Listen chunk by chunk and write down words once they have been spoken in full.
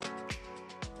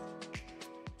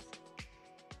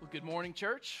Good morning,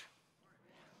 church.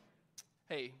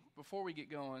 Hey, before we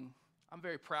get going, I'm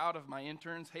very proud of my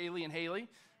interns, Haley and Haley,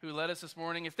 who led us this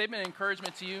morning. If they've been an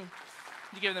encouragement to you,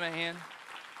 can you give them a hand?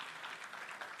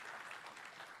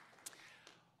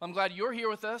 I'm glad you're here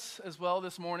with us as well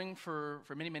this morning for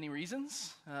many, many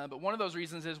reasons. But one of those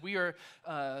reasons is we are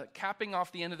capping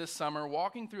off the end of this summer,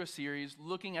 walking through a series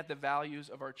looking at the values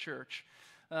of our church.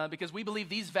 Because we believe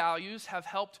these values have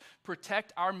helped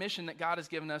protect our mission that God has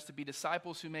given us to be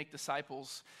disciples who make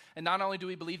disciples. And not only do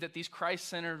we believe that these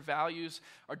Christ-centered values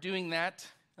are doing that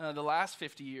the last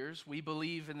 50 years, we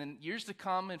believe in the years to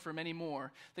come and for many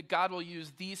more that God will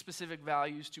use these specific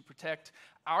values to protect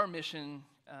our mission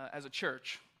as a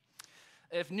church.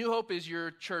 If New Hope is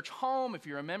your church home, if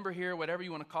you're a member here, whatever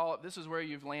you want to call it, this is where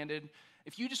you've landed.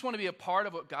 If you just want to be a part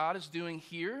of what God is doing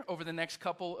here over the next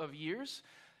couple of years,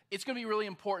 it's going to be really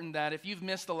important that if you've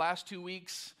missed the last 2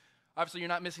 weeks, obviously you're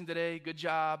not missing today, good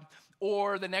job,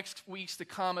 or the next weeks to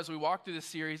come as we walk through this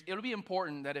series, it'll be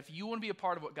important that if you want to be a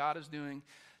part of what God is doing,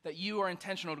 that you are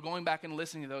intentional to going back and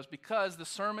listening to those, because the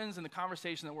sermons and the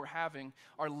conversation that we're having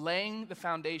are laying the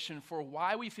foundation for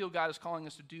why we feel God is calling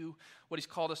us to do what he's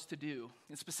called us to do.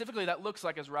 And specifically that looks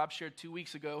like, as Rob shared 2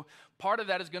 weeks ago, part of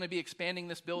that is going to be expanding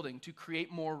this building to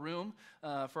create more room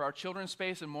for our children's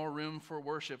space and more room for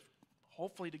worship.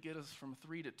 Hopefully to get us from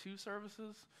 3 to 2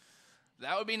 services.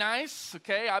 That would be nice,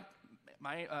 okay?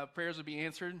 My prayers would be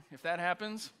answered if that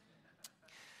happens.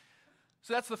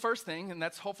 So that's the first thing, and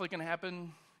that's hopefully going to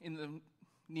happen in the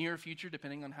near future,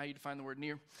 depending on how you define the word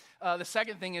near. The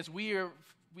second thing is we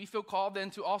feel called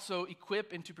then to also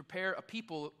equip and to prepare a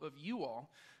people of you all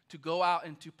to go out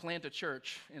and to plant a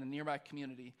church in a nearby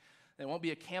community. It won't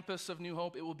be a campus of New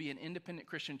Hope. It will be an independent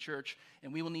Christian church,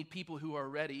 and we will need people who are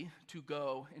ready to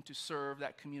go and to serve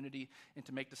that community and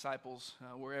to make disciples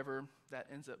wherever that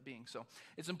ends up being. So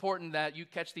it's important that you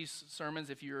catch these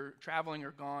sermons. If you're traveling or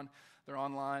gone, they're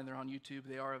online, they're on YouTube,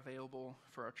 they are available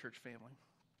for our church family.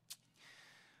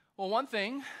 Well, one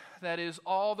thing that is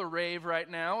all the rave right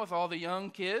now with all the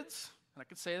young kids, and I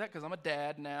could say that because I'm a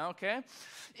dad now, okay,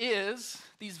 is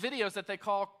these videos that they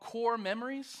call core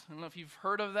memories. I don't know if you've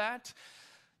heard of that.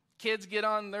 Kids get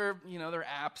on their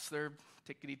apps, their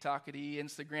tickety-tockety,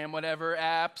 Instagram, whatever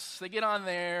apps. They get on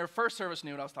there. First Service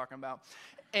knew what I was talking about.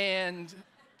 And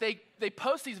they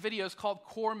post these videos called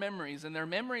core memories, and they're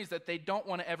memories that they don't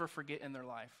want to ever forget in their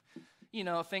life. You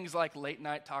know, things like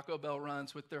late-night Taco Bell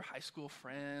runs with their high school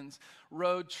friends,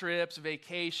 road trips,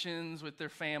 vacations with their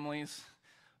families,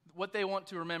 what they want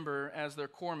to remember as their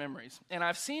core memories. And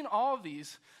I've seen all of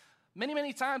these many,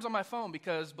 many times on my phone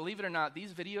because, believe it or not,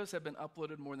 these videos have been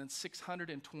uploaded more than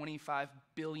 625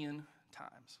 billion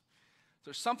times. So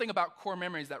there's something about core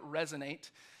memories that resonate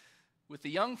with the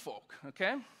young folk,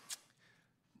 okay?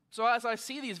 So as I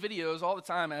see these videos all the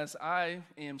time as I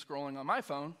am scrolling on my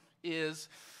phone,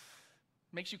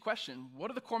 makes you question,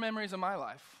 what are the core memories of my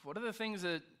life? What are the things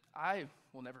that I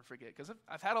will never forget? Because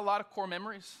I've had a lot of core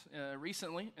memories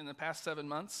recently in the past 7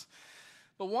 months.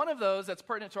 But one of those that's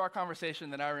pertinent to our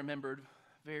conversation that I remembered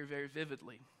very, very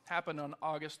vividly happened on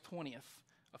August 20th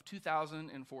of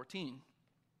 2014.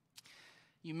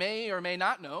 You may or may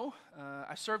not know,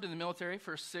 I served in the military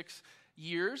for 6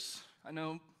 years. I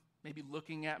know maybe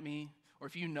looking at me, or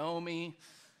if you know me,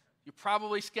 you're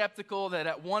probably skeptical that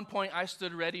at one point I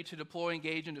stood ready to deploy,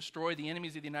 engage, and destroy the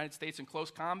enemies of the United States in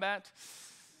close combat.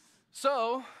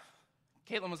 So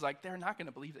Caitlin was like, they're not going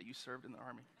to believe that you served in the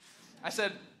Army. I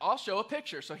said, I'll show a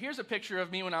picture. So here's a picture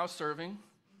of me when I was serving.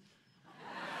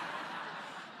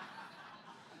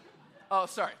 Oh,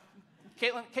 sorry.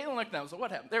 Caitlin looked down. So what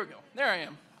happened? There we go. There I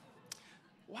am.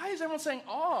 Why is everyone saying,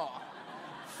 oh?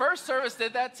 First Service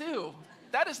did that too.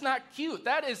 That is not cute.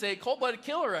 That is a cold-blooded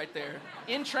killer right there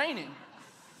in training.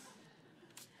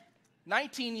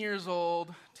 19 years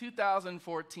old,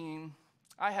 2014.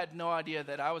 I had no idea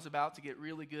that I was about to get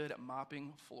really good at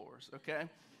mopping floors, okay?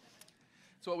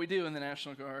 That's what we do in the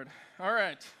National Guard. All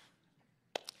right.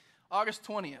 August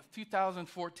 20th,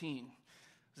 2014. It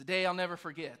was a day I'll never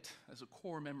forget as a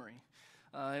core memory.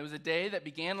 It was a day that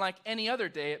began like any other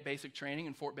day at basic training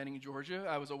in Fort Benning, Georgia.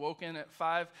 I was awoken at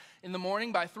 5 in the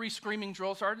morning by 3 screaming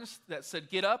drill sergeants that said,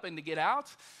 get up and to get out.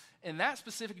 And that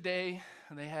specific day,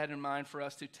 they had in mind for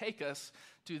us to take us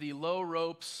to the low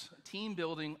ropes team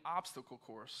building obstacle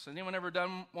course. Anyone ever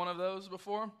done one of those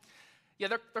before? Yeah,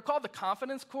 they're called the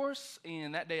confidence course,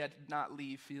 and that day I did not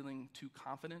leave feeling too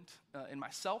confident in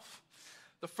myself.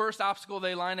 The first obstacle,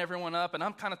 they line everyone up, and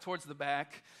I'm kind of towards the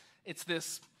back. It's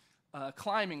this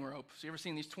climbing rope. So you ever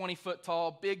seen these 20-foot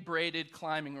tall, big braided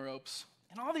climbing ropes?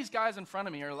 And all these guys in front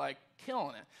of me are like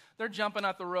killing it. They're jumping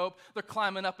up the rope. They're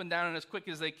climbing up and down it as quick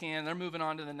as they can. They're moving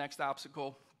on to the next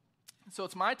obstacle. So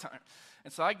it's my time.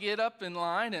 And so I get up in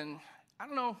line, and I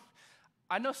don't know,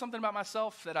 I know something about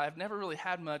myself that I've never really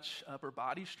had much upper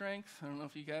body strength. I don't know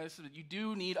if you guys, you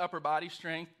do need upper body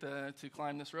strength to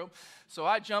climb this rope. So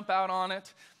I jump out on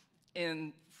it,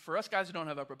 and for us guys who don't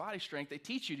have upper body strength, they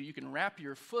teach you can wrap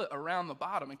your foot around the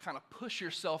bottom and kind of push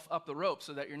yourself up the rope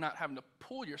so that you're not having to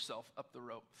pull yourself up the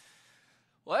rope.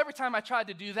 Well, every time I tried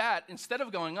to do that, instead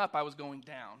of going up, I was going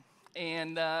down.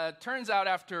 And turns out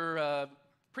after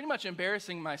pretty much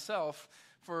embarrassing myself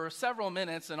for several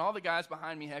minutes and all the guys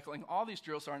behind me heckling, all these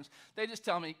drill sergeants, they just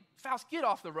tell me, Faust, get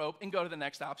off the rope and go to the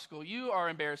next obstacle. You are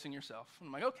embarrassing yourself. And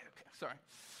I'm like, okay, sorry.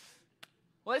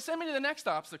 Well, they send me to the next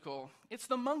obstacle. It's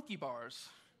the monkey bars,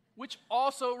 which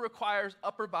also requires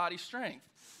upper body strength.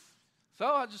 So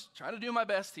I just try to do my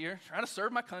best here, trying to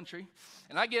serve my country.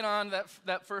 And I get on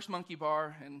that first monkey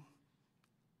bar, and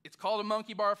it's called a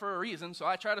monkey bar for a reason. So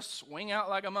I try to swing out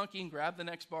like a monkey and grab the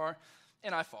next bar,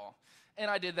 and I fall. And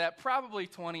I did that probably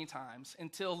 20 times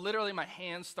until literally my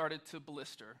hands started to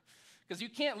blister. Because you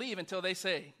can't leave until they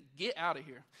say, get out of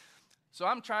here. So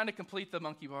I'm trying to complete the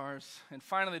monkey bars, and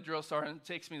finally the drill sergeant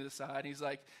takes me to the side. He's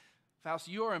like, Faust,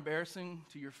 you are embarrassing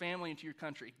to your family and to your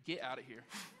country. Get out of here.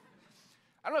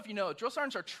 I don't know if you know, drill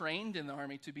sergeants are trained in the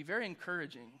Army to be very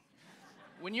encouraging.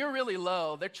 When you're really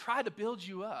low, they try to build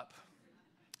you up,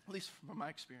 at least from my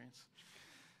experience.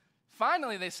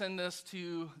 Finally, they send us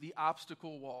to the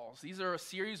obstacle walls. These are a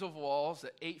series of walls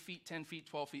at 8 feet, 10 feet,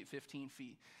 12 feet, 15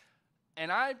 feet.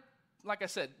 And I, like I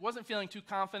said, wasn't feeling too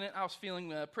confident. I was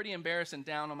feeling pretty embarrassed and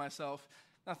down on myself.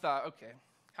 And I thought, okay,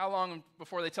 how long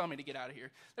before they tell me to get out of here?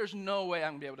 There's no way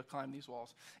I'm going to be able to climb these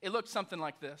walls. It looked something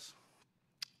like this.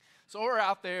 So we're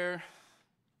out there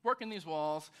working these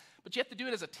walls, but you have to do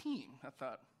it as a team. I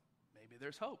thought, maybe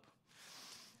there's hope.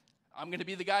 I'm going to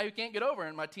be the guy who can't get over,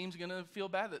 and my team's going to feel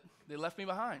bad that they left me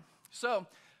behind. So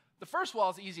the first wall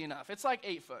is easy enough. It's like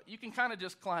 8 foot. You can kind of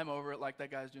just climb over it like that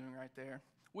guy's doing right there.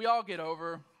 We all get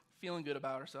over, feeling good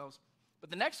about ourselves. But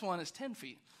the next one is 10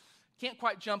 feet. Can't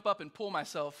quite jump up and pull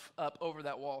myself up over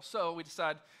that wall. So we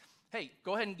decide, hey,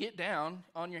 go ahead and get down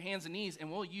on your hands and knees, and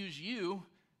we'll use you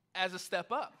as a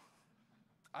step up.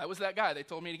 I was that guy. They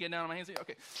told me to get down on my hands and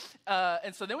knees. Okay.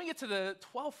 And so then we get to the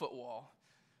 12-foot wall.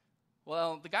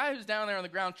 Well, the guy who's down there on the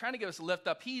ground trying to give us a lift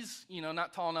up, he's,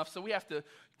 not tall enough, so we have to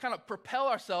kind of propel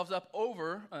ourselves up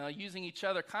over using each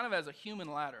other kind of as a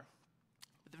human ladder.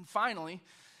 But then finally,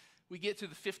 we get to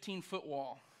the 15-foot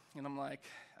wall, and I'm like,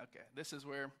 okay, this is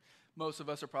where most of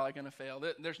us are probably going to fail.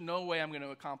 There's no way I'm going to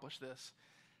accomplish this.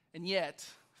 And yet,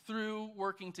 through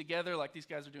working together like these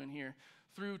guys are doing here,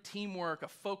 through teamwork, a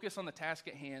focus on the task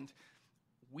at hand,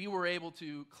 we were able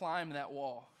to climb that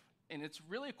wall. And it's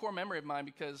really a core memory of mine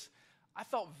because I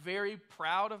felt very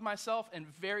proud of myself and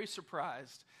very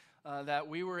surprised that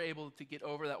we were able to get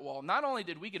over that wall. Not only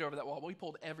did we get over that wall, but we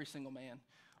pulled every single man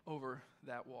over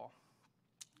that wall.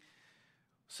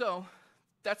 So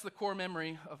that's the core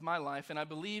memory of my life, and I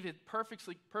believe it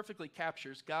perfectly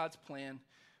captures God's plan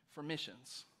for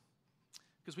missions.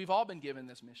 Because we've all been given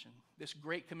this mission, this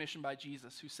great commission by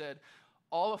Jesus, who said,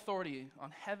 all authority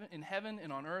in heaven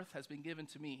and on earth has been given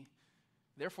to me.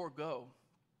 Therefore go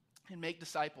and make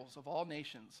disciples of all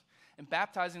nations and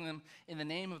baptizing them in the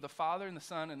name of the Father and the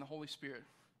Son and the Holy Spirit.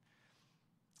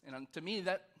 And to me,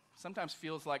 that sometimes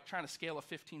feels like trying to scale a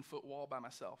 15-foot wall by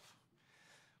myself.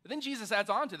 But then Jesus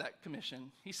adds on to that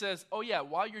commission. He says, oh yeah,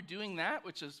 while you're doing that,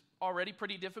 which is already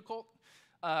pretty difficult,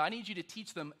 I need you to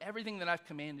teach them everything that I've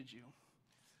commanded you.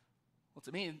 Well,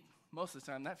 to me, most of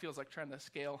the time, that feels like trying to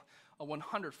scale a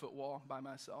 100-foot wall by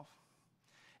myself.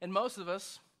 And most of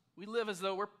us, we live as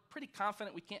though we're pretty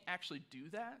confident we can't actually do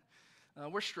that.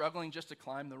 We're struggling just to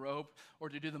climb the rope or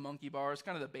to do the monkey bars,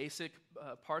 kind of the basic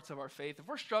parts of our faith. If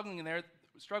we're struggling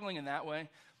in that way,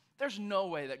 there's no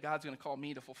way that God's going to call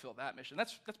me to fulfill that mission.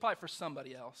 That's probably for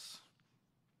somebody else.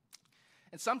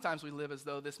 And sometimes we live as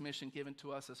though this mission given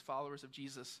to us as followers of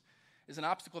Jesus is an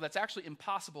obstacle that's actually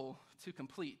impossible to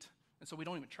complete, and so we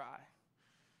don't even try.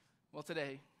 Well,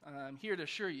 today, I'm here to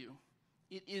assure you,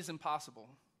 it is impossible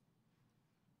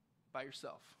by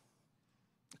yourself.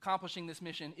 Accomplishing this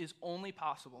mission is only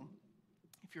possible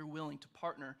if you're willing to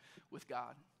partner with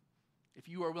God, if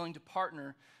you are willing to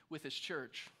partner with His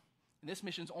church. And this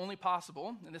mission's only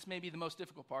possible, and this may be the most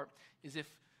difficult part, is if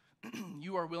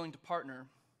you are willing to partner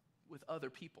with other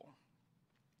people.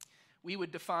 We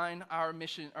would define our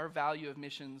mission, our value of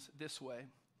missions this way.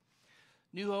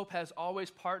 New Hope has always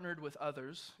partnered with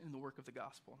others in the work of the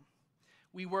gospel.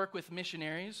 We work with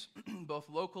missionaries, both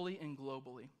locally and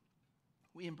globally.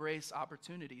 We embrace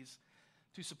opportunities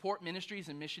to support ministries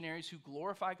and missionaries who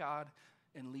glorify God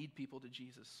and lead people to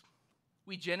Jesus.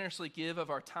 We generously give of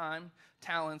our time,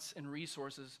 talents, and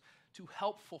resources to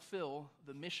help fulfill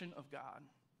the mission of God.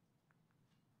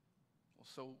 Well,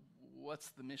 so what's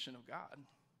the mission of God?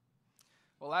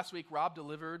 Well, last week, Rob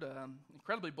delivered an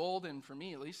incredibly bold, and for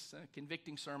me at least, a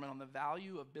convicting sermon on the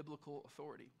value of biblical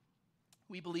authority.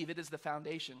 We believe it is the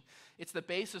foundation. It's the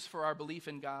basis for our belief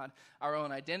in God, our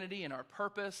own identity and our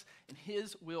purpose, and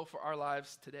His will for our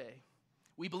lives today.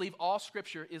 We believe all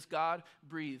Scripture is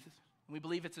God-breathed, and we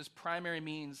believe it's His primary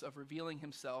means of revealing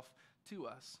Himself to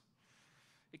us.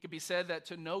 It could be said that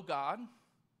to know God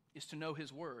is to know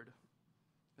His Word.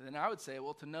 And then I would say,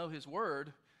 well, to know His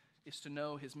Word is to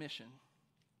know His mission.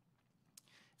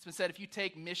 It's been said if you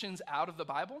take missions out of the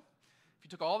Bible, if you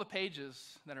took all the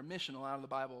pages that are missional out of the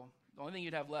Bible, the only thing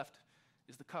you'd have left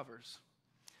is the covers.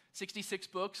 66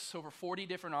 books, over 40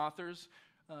 different authors,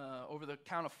 over the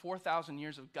count of 4,000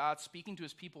 years of God speaking to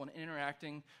His people and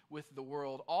interacting with the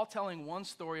world, all telling one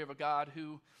story of a God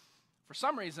who, for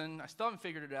some reason, I still haven't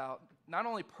figured it out, not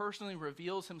only personally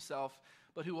reveals Himself,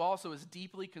 but who also is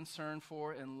deeply concerned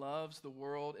for and loves the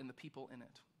world and the people in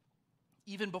it.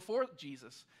 Even before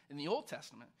Jesus, in the Old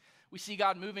Testament, we see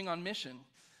God moving on mission.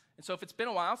 And so if it's been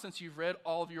a while since you've read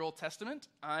all of your Old Testament,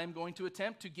 I'm going to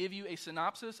attempt to give you a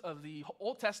synopsis of the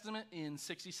Old Testament in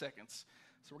 60 seconds.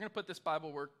 So we're going to put this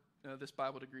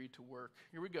Bible degree to work.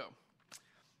 Here we go.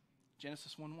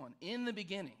 Genesis 1:1. In the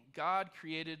beginning, God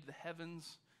created the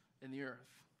heavens and the earth.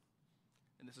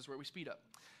 And this is where we speed up.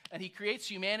 And He creates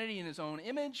humanity in His own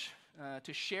image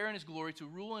to share in His glory, to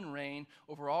rule and reign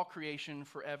over all creation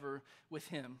forever with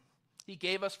Him. He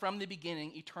gave us from the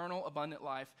beginning eternal, abundant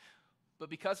life. But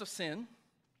because of sin,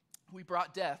 we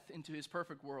brought death into His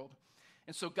perfect world.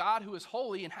 And so God, who is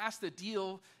holy and has to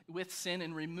deal with sin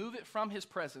and remove it from His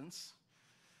presence,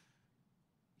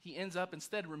 He ends up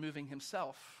instead removing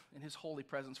Himself and His holy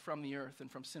presence from the earth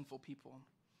and from sinful people.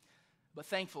 But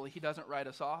thankfully, He doesn't write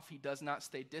us off. He does not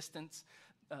stay distant.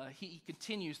 He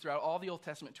continues throughout all the Old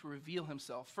Testament to reveal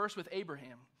Himself. First with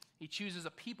Abraham. He chooses a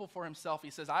people for Himself.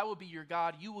 He says, I will be your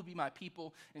God, you will be my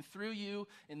people, and through you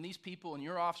and these people and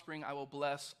your offspring, I will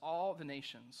bless all the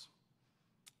nations.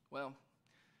 Well,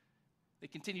 they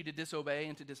continue to disobey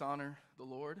and to dishonor the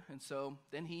Lord, and so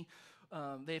then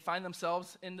they find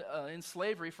themselves in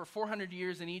slavery for 400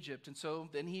 years in Egypt, and so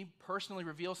then He personally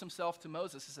reveals Himself to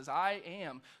Moses. He says, I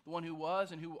am the one who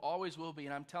was and who always will be,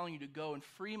 and I'm telling you to go and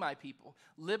free my people,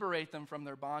 liberate them from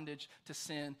their bondage to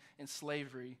sin and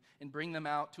slavery, and bring them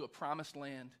out to a promised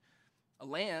land, a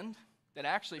land that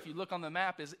actually, if you look on the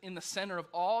map, is in the center of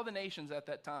all the nations at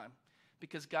that time,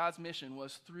 because God's mission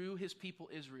was through His people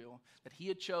Israel, that He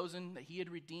had chosen, that He had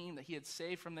redeemed, that He had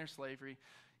saved from their slavery.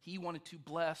 He wanted to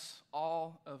bless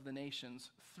all of the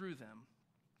nations through them.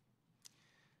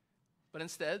 But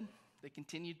instead, they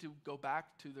continued to go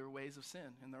back to their ways of sin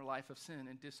and their life of sin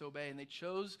and disobey, and they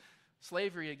chose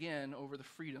slavery again over the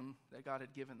freedom that God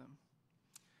had given them.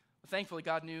 But thankfully,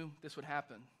 God knew this would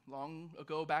happen. Long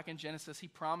ago, back in Genesis, He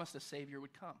promised a Savior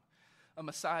would come, a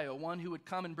Messiah, one who would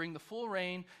come and bring the full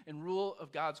reign and rule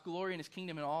of God's glory and His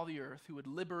kingdom in all the earth, who would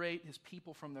liberate His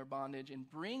people from their bondage and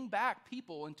bring back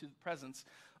people into the presence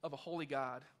of a holy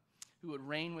God who would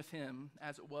reign with Him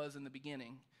as it was in the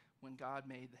beginning when God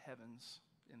made the heavens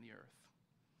and the earth.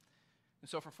 And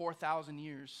so for 4,000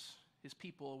 years, His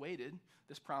people awaited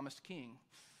this promised king.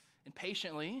 And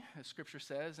patiently, as Scripture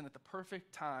says, and at the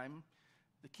perfect time,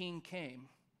 the king came.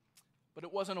 But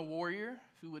it wasn't a warrior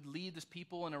who would lead this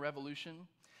people in a revolution,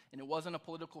 and it wasn't a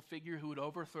political figure who would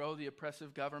overthrow the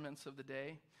oppressive governments of the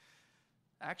day.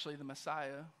 Actually, the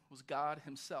Messiah was God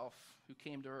Himself who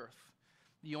came to earth,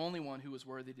 the only one who was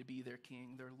worthy to be their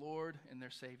king, their Lord and their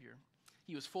Savior.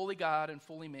 He was fully God and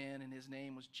fully man, and His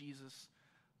name was Jesus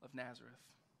of Nazareth.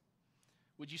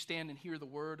 Would you stand and hear the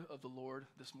word of the Lord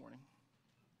this morning?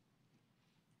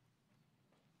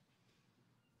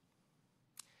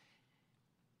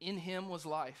 In Him was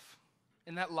life,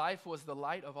 and that life was the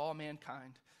light of all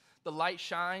mankind. The light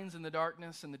shines in the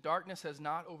darkness, and the darkness has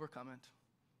not overcome it.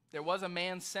 There was a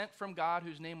man sent from God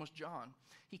whose name was John.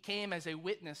 He came as a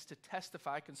witness to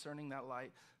testify concerning that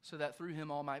light, so that through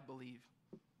him all might believe.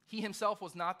 He himself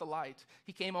was not the light.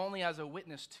 He came only as a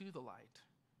witness to the light.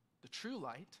 The true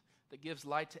light that gives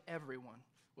light to everyone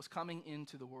was coming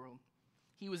into the world.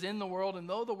 He was in the world, and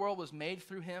though the world was made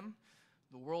through Him,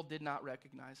 the world did not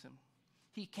recognize Him.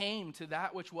 He came to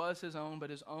that which was His own, but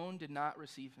His own did not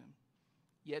receive Him.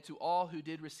 Yet to all who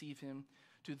did receive Him,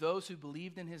 to those who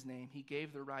believed in His name, He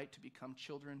gave the right to become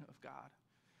children of God.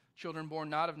 Children born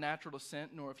not of natural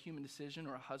descent, nor of human decision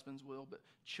or a husband's will, but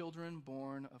children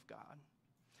born of God.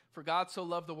 For God so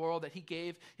loved the world that He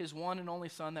gave His one and only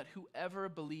Son, that whoever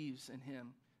believes in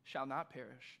Him shall not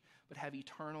perish, but have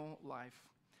eternal life.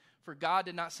 For God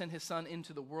did not send his Son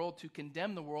into the world to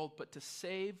condemn the world, but to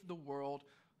save the world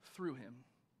through him.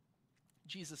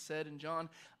 Jesus said in John,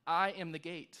 I am the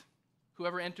gate.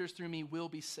 Whoever enters through me will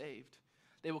be saved.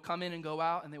 They will come in and go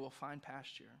out, and they will find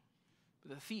pasture.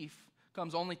 But the thief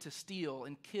comes only to steal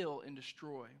and kill and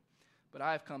destroy. But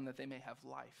I have come that they may have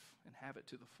life and have it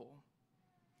to the full.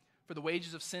 For the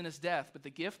wages of sin is death, but the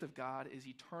gift of God is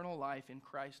eternal life in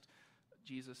Christ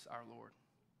Jesus our Lord.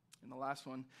 And the last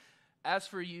one, as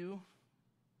for you,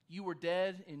 you were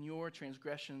dead in your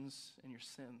transgressions and your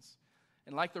sins.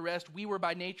 And like the rest, we were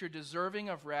by nature deserving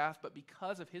of wrath, but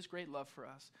because of his great love for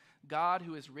us, God,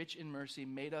 who is rich in mercy,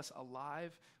 made us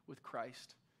alive with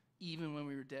Christ, even when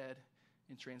we were dead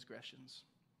in transgressions.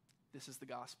 This is the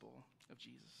gospel of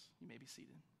Jesus. You may be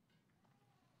seated.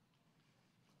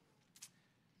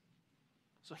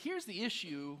 So here's the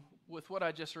issue with what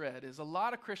I just read, is a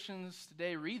lot of Christians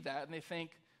today read that and they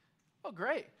think, oh,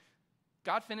 great.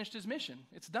 God finished his mission.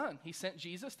 It's done. He sent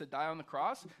Jesus to die on the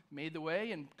cross, made the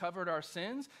way and covered our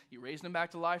sins. He raised him back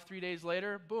to life 3 days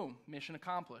later. Boom, mission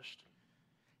accomplished.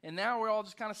 And now we're all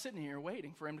just kind of sitting here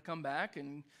waiting for him to come back.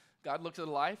 And God looks at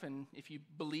life, and if you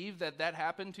believe that that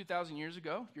happened 2,000 years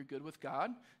ago, you're good with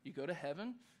God. You go to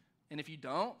heaven. And if you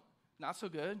don't, not so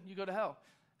good, you go to hell.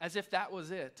 As if that was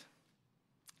it.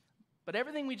 But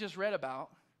everything we just read about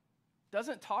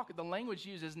doesn't talk, the language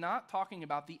used is not talking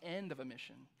about the end of a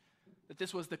mission. That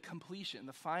this was the completion,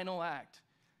 the final act.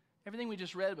 Everything we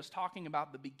just read was talking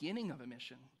about the beginning of a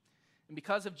mission. And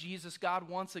because of Jesus, God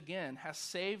once again has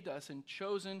saved us and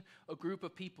chosen a group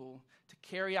of people to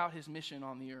carry out his mission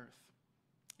on the earth.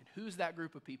 And who's that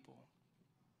group of people?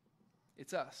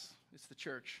 It's us. It's the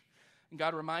church. And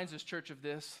God reminds his church of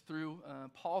this through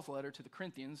Paul's letter to the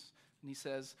Corinthians. And he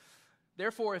says,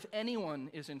 therefore, if anyone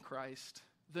is in Christ,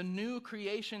 the new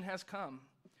creation has come.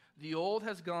 The old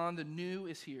has gone, the new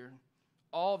is here.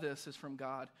 All this is from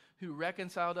God, who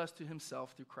reconciled us to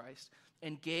himself through Christ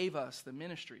and gave us the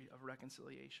ministry of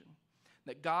reconciliation.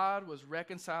 That God was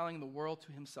reconciling the world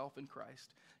to himself in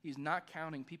Christ. He's not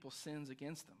counting people's sins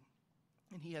against them.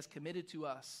 And he has committed to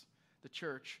us, the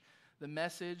church, the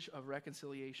message of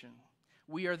reconciliation.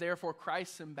 We are therefore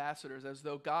Christ's ambassadors, as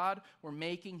though God were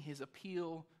making his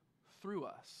appeal through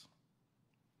us.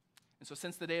 And so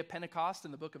since the day of Pentecost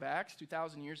in the book of Acts,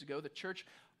 2,000 years ago, the church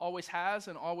always has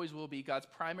and always will be God's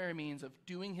primary means of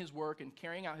doing his work and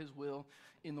carrying out his will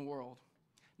in the world.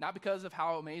 Not because of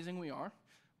how amazing we are,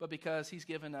 but because he's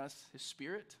given us his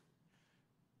Spirit,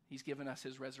 he's given us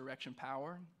his resurrection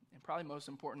power, and probably most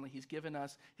importantly, he's given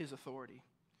us his authority.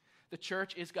 The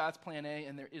church is God's plan A,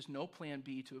 and there is no plan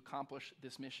B to accomplish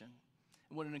this mission.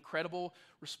 And what an incredible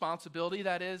responsibility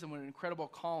that is, and what an incredible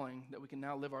calling that we can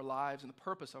now live our lives and the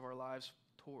purpose of our lives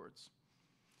towards.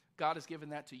 God has given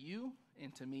that to you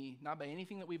and to me, not by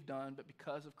anything that we've done, but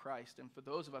because of Christ, and for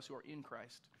those of us who are in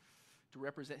Christ, to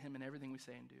represent him in everything we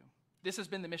say and do. This has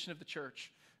been the mission of the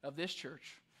church, of this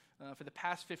church, for the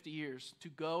past 50 years, to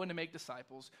go and to make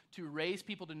disciples, to raise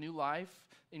people to new life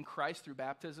in Christ through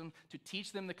baptism, to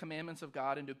teach them the commandments of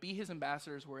God, and to be his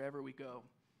ambassadors wherever we go.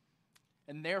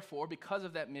 And therefore, because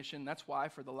of that mission, that's why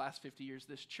for the last 50 years,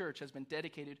 this church has been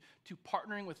dedicated to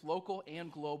partnering with local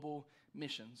and global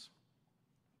missions.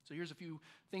 So here's a few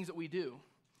things that we do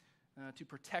to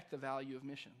protect the value of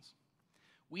missions.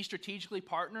 We strategically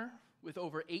partner with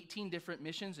over 18 different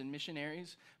missions and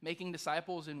missionaries, making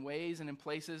disciples in ways and in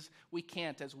places we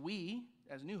can't, as we,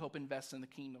 as New Hope, invest in the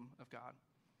kingdom of God.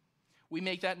 We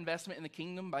make that investment in the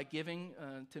kingdom by giving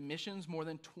to missions more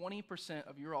than 20%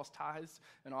 of your all's tithes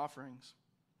and offerings.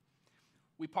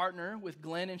 We partner with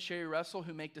Glenn and Sherry Russell,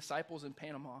 who make disciples in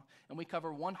Panama, and we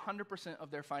cover 100% of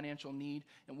their financial need,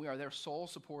 and we are their sole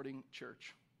supporting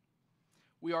church.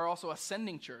 We are also a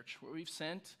sending church, where we've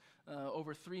sent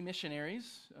over 3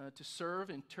 missionaries to serve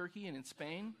in Turkey and in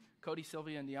Spain, Cody,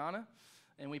 Sylvia, and Diana,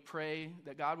 and we pray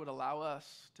that God would allow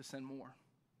us to send more.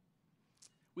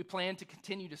 We plan to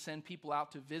continue to send people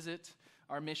out to visit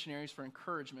our missionaries for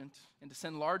encouragement and to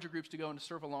send larger groups to go and to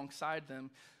serve alongside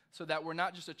them so that we're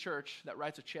not just a church that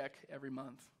writes a check every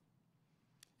month.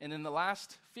 And in the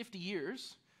last 50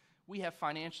 years, we have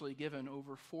financially given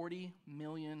over $40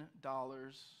 million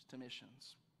to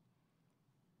missions.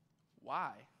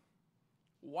 Why?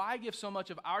 Why give so much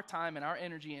of our time and our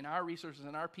energy and our resources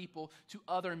and our people to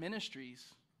other ministries?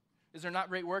 Is there not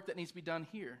great work that needs to be done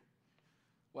here?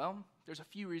 Well, there's a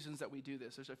few reasons that we do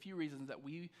this. There's a few reasons that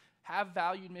we have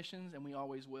valued missions, and we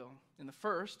always will. And the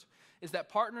first is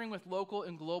that partnering with local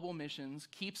and global missions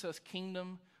keeps us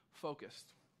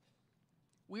kingdom-focused.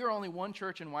 We are only one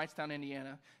church in Whitestown,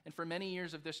 Indiana, and for many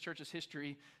years of this church's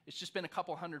history, it's just been a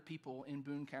couple hundred people in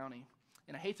Boone County.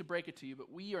 And I hate to break it to you, but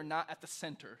we are not at the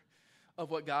center of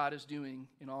what God is doing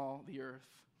in all the earth.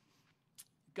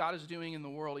 God is doing in the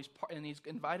world, and he's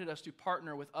invited us to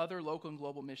partner with other local and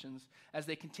global missions as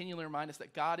they continually remind us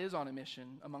that God is on a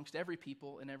mission amongst every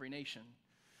people in every nation.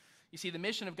 You see, the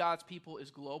mission of God's people is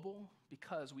global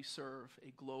because we serve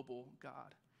a global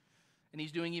God. And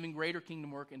he's doing even greater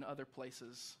kingdom work in other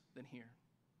places than here.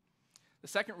 The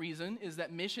second reason is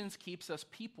that missions keeps us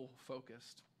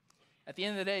people-focused. At the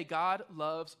end of the day, God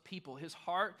loves people. His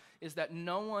heart is that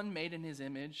no one made in his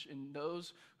image and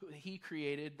those who he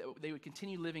created, that they would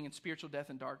continue living in spiritual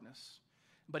death and darkness.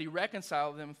 But he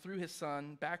reconciled them through his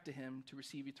son back to him to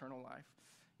receive eternal life.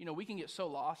 You know, we can get so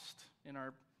lost in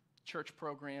our church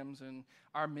programs and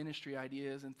our ministry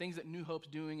ideas and things that New Hope's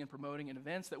doing and promoting and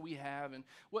events that we have and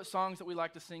what songs that we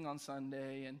like to sing on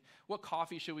Sunday and what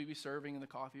coffee should we be serving in the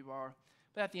coffee bar.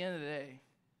 But at the end of the day,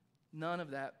 none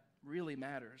of that really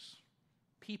matters.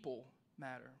 People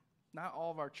matter, not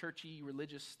all of our churchy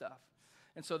religious stuff.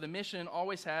 And so the mission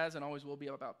always has and always will be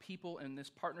about people, and this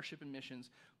partnership in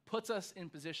missions puts us in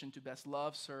position to best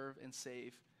love, serve, and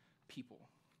save people.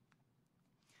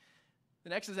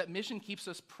 The next is that mission keeps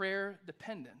us prayer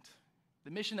dependent. The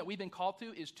mission that we've been called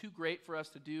to is too great for us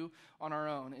to do on our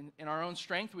own. In our own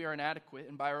strength, we are inadequate,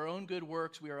 and by our own good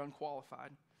works, we are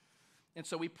unqualified. And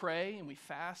so we pray and we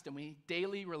fast and we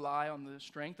daily rely on the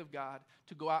strength of God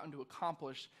to go out and to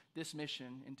accomplish this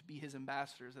mission and to be his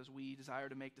ambassadors as we desire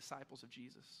to make disciples of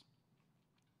Jesus.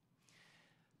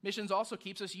 Missions also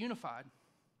keeps us unified.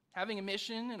 Having a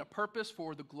mission and a purpose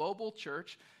for the global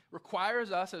church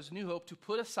requires us as New Hope to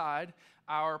put aside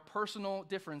our personal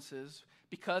differences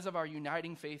because of our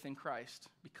uniting faith in Christ,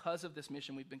 because of this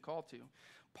mission we've been called to.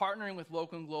 Partnering with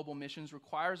local and global missions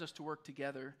requires us to work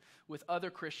together with other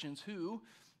Christians who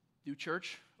do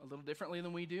church a little differently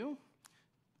than we do,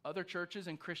 other churches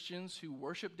and Christians who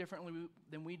worship differently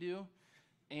than we do,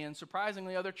 and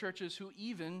surprisingly, other churches who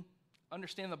even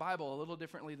understand the Bible a little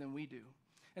differently than we do.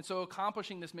 And so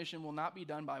accomplishing this mission will not be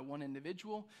done by one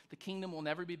individual. The kingdom will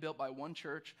never be built by one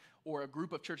church or a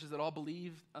group of churches that all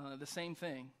believe the same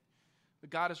thing. But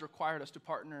God has required us to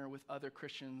partner with other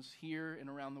Christians here and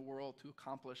around the world to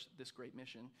accomplish this great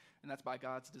mission, and that's by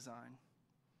God's design.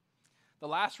 The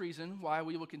last reason why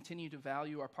we will continue to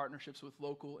value our partnerships with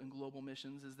local and global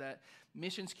missions is that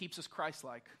missions keeps us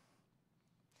Christ-like.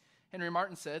 Henry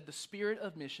Martin said, "The spirit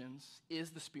of missions is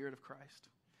the spirit of Christ.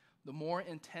 The more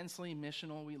intensely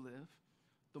missional we live,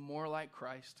 the more like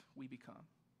Christ we become."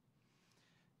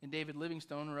 And David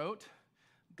Livingstone wrote,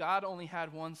 "God only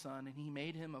had one son, and he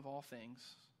made him of all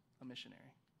things a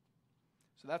missionary."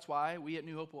 So that's why we at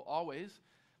New Hope will always,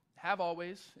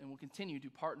 and will continue to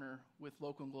partner with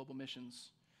local and global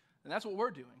missions. And that's what we're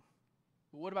doing.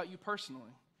 But what about you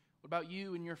personally? What about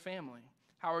you and your family?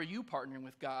 How are you partnering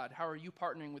with God? How are you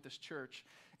partnering with this church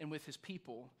and with his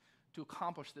people to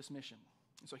accomplish this mission?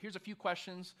 And so here's a few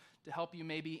questions to help you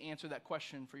maybe answer that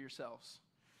question for yourselves.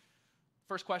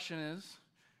 First question is,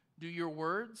 do your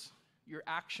words, your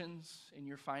actions, and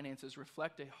your finances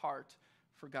reflect a heart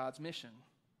for God's mission?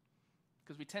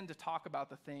 Because we tend to talk about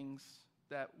the things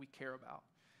that we care about.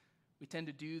 We tend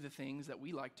to do the things that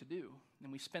we like to do,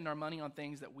 and we spend our money on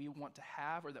things that we want to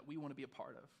have or that we want to be a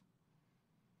part of.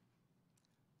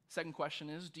 Second question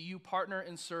is, do you partner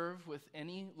and serve with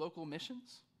any local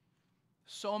missions?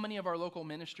 So many of our local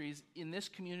ministries in this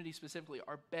community specifically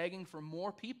are begging for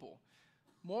more people,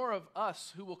 more of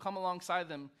us who will come alongside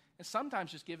them, and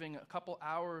sometimes just giving a couple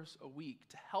hours a week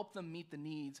to help them meet the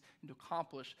needs and to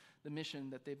accomplish the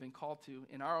mission that they've been called to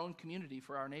in our own community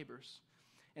for our neighbors.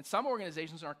 And some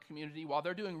organizations in our community, while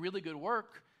they're doing really good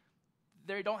work,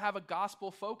 they don't have a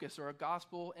gospel focus or a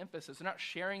gospel emphasis. They're not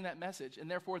sharing that message, and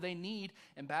therefore they need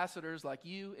ambassadors like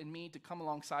you and me to come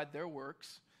alongside their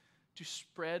works to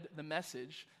spread the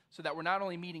message so that we're not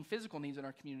only meeting physical needs in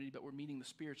our community, but we're meeting the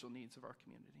spiritual needs of our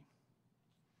community.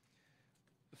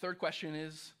 The third question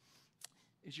is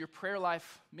your prayer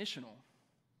life missional?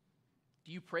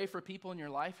 Do you pray for people in your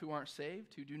life who aren't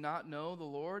saved, who do not know the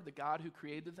Lord, the God who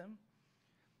created them?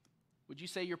 Would you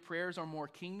say your prayers are more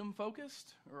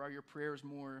kingdom-focused, or are your prayers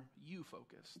more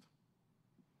you-focused?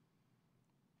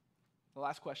 The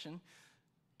last question,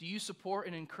 do you support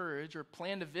and encourage or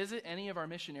plan to visit any of our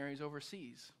missionaries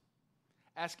overseas?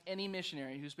 Ask any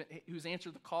missionary who's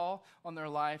answered the call on their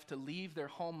life to leave their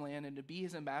homeland and to be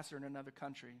his ambassador in another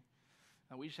country.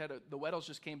 The Weddles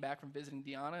just came back from visiting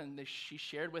Deanna, and she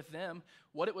shared with them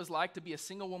what it was like to be a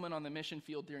single woman on the mission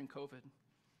field during COVID.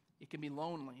 It can be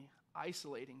lonely,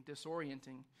 isolating,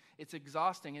 disorienting. It's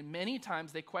exhausting, and many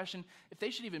times they question if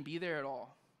they should even be there at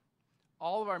all.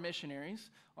 All of our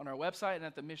missionaries on our website and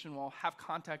at the mission wall have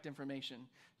contact information.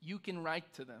 You can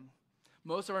write to them.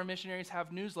 Most of our missionaries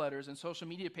have newsletters and social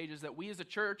media pages that we as a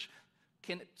church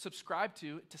can subscribe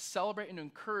to celebrate and to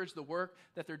encourage the work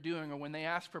that they're doing. Or when they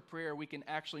ask for prayer, we can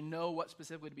actually know what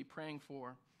specifically to be praying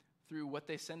for through what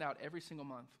they send out every single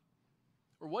month.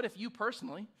 Or what if you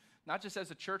personally, not just as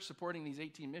a church supporting these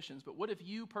 18 missions, but what if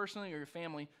you personally or your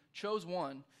family chose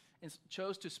one and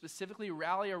chose to specifically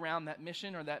rally around that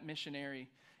mission or that missionary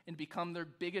and become their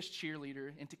biggest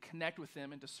cheerleader and to connect with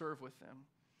them and to serve with them?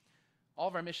 All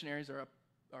of our missionaries are a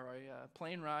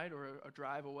plane ride or a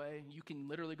drive away. You can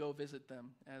literally go visit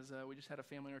them, as we just had a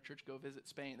family in our church go visit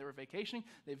Spain. They were vacationing.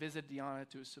 They visited Diana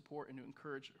to support and to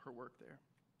encourage her work there.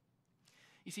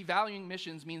 You see, valuing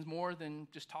missions means more than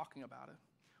just talking about it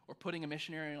or putting a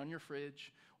missionary on your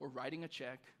fridge or writing a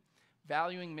check.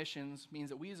 Valuing missions means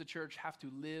that we as a church have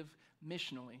to live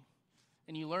missionally.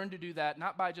 And you learn to do that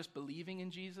not by just believing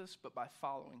in Jesus, but by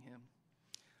following him.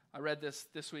 I read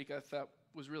this week I thought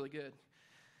was really good.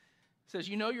 It says,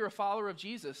 you know you're a follower of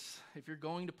Jesus if you're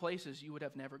going to places you would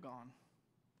have never gone.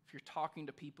 If you're talking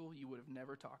to people you would have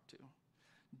never talked to.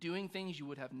 Doing things you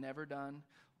would have never done.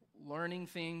 Learning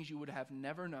things you would have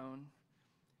never known.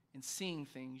 And seeing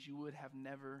things you would have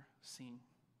never seen.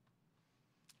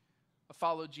 I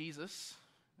followed Jesus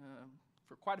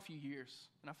for quite a few years.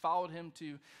 And I followed him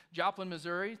to Joplin,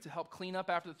 Missouri to help clean up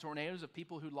after the tornadoes of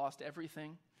people who lost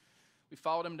everything. We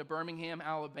followed him to Birmingham,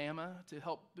 Alabama to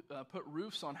help put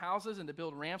roofs on houses and to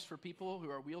build ramps for people who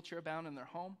are wheelchair-bound in their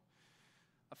home.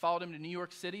 I followed him to New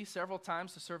York City several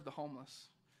times to serve the homeless.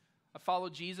 I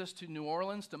followed Jesus to New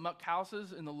Orleans to muck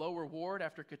houses in the lower ward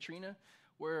after Katrina,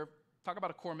 where, talk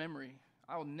about a core memory,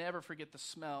 I will never forget the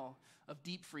smell of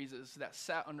deep freezes that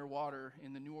sat underwater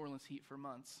in the New Orleans heat for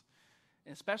months.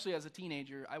 And especially as a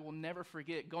teenager, I will never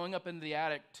forget going up into the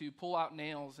attic to pull out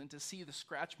nails and to see the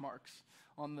scratch marks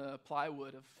on the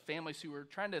plywood of families who were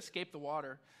trying to escape the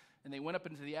water, and they went up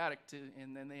into the attic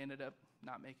and then they ended up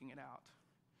not making it out.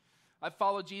 I've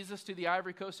followed Jesus to the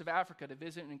Ivory Coast of Africa to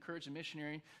visit and encourage a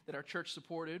missionary that our church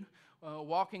supported,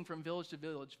 walking from village to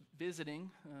village, visiting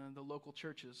the local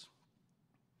churches.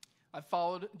 I've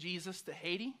followed Jesus to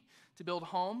Haiti to build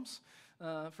homes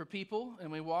for people,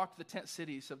 and we walked the tent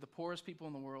cities of the poorest people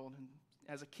in the world, and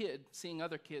as a kid, seeing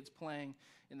other kids playing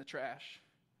in the trash.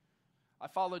 I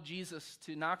followed Jesus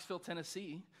to Knoxville,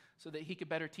 Tennessee, so that he could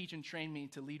better teach and train me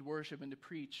to lead worship and to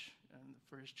preach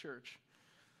for his church.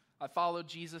 I followed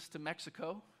Jesus to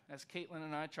Mexico, as Caitlin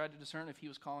and I tried to discern if he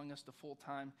was calling us to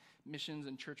full-time missions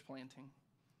and church planting.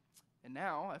 And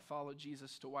now I follow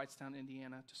Jesus to Whitestown,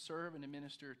 Indiana, to serve and to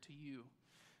minister to you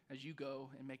as you go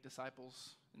and make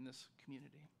disciples in this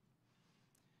community.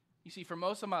 You see, for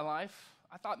most of my life,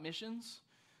 I thought missions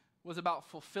was about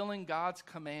fulfilling God's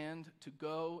command to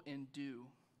go and do.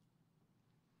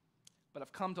 But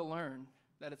I've come to learn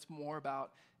that it's more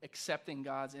about accepting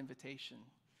God's invitation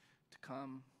to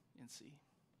come and see.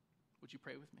 Would you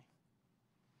pray with me?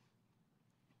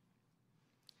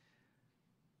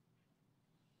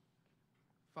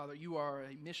 Father, you are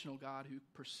a missional God who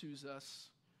pursues us.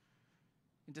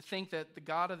 And to think that the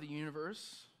God of the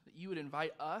universe, that you would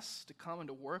invite us to come and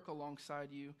to work alongside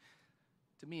you,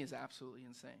 to me is absolutely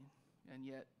insane. And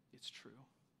yet, it's true.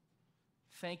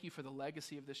 Thank you for the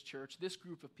legacy of this church, this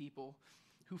group of people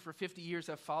who for 50 years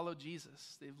have followed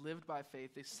Jesus. They've lived by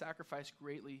faith. They've sacrificed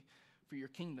greatly for your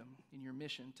kingdom in your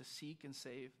mission to seek and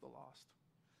save the lost.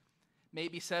 May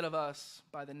it be said of us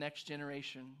by the next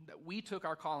generation that we took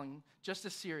our calling just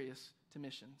as serious to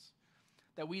missions,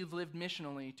 that we've lived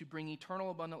missionally to bring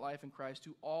eternal abundant life in Christ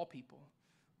to all people,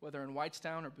 whether in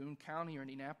Whitestown or Boone County or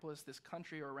Indianapolis, this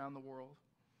country or around the world.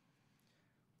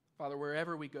 Father,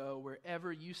 wherever we go,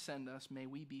 wherever you send us, may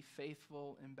we be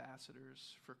faithful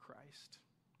ambassadors for Christ.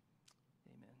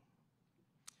 Amen.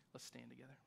 Let's stand together.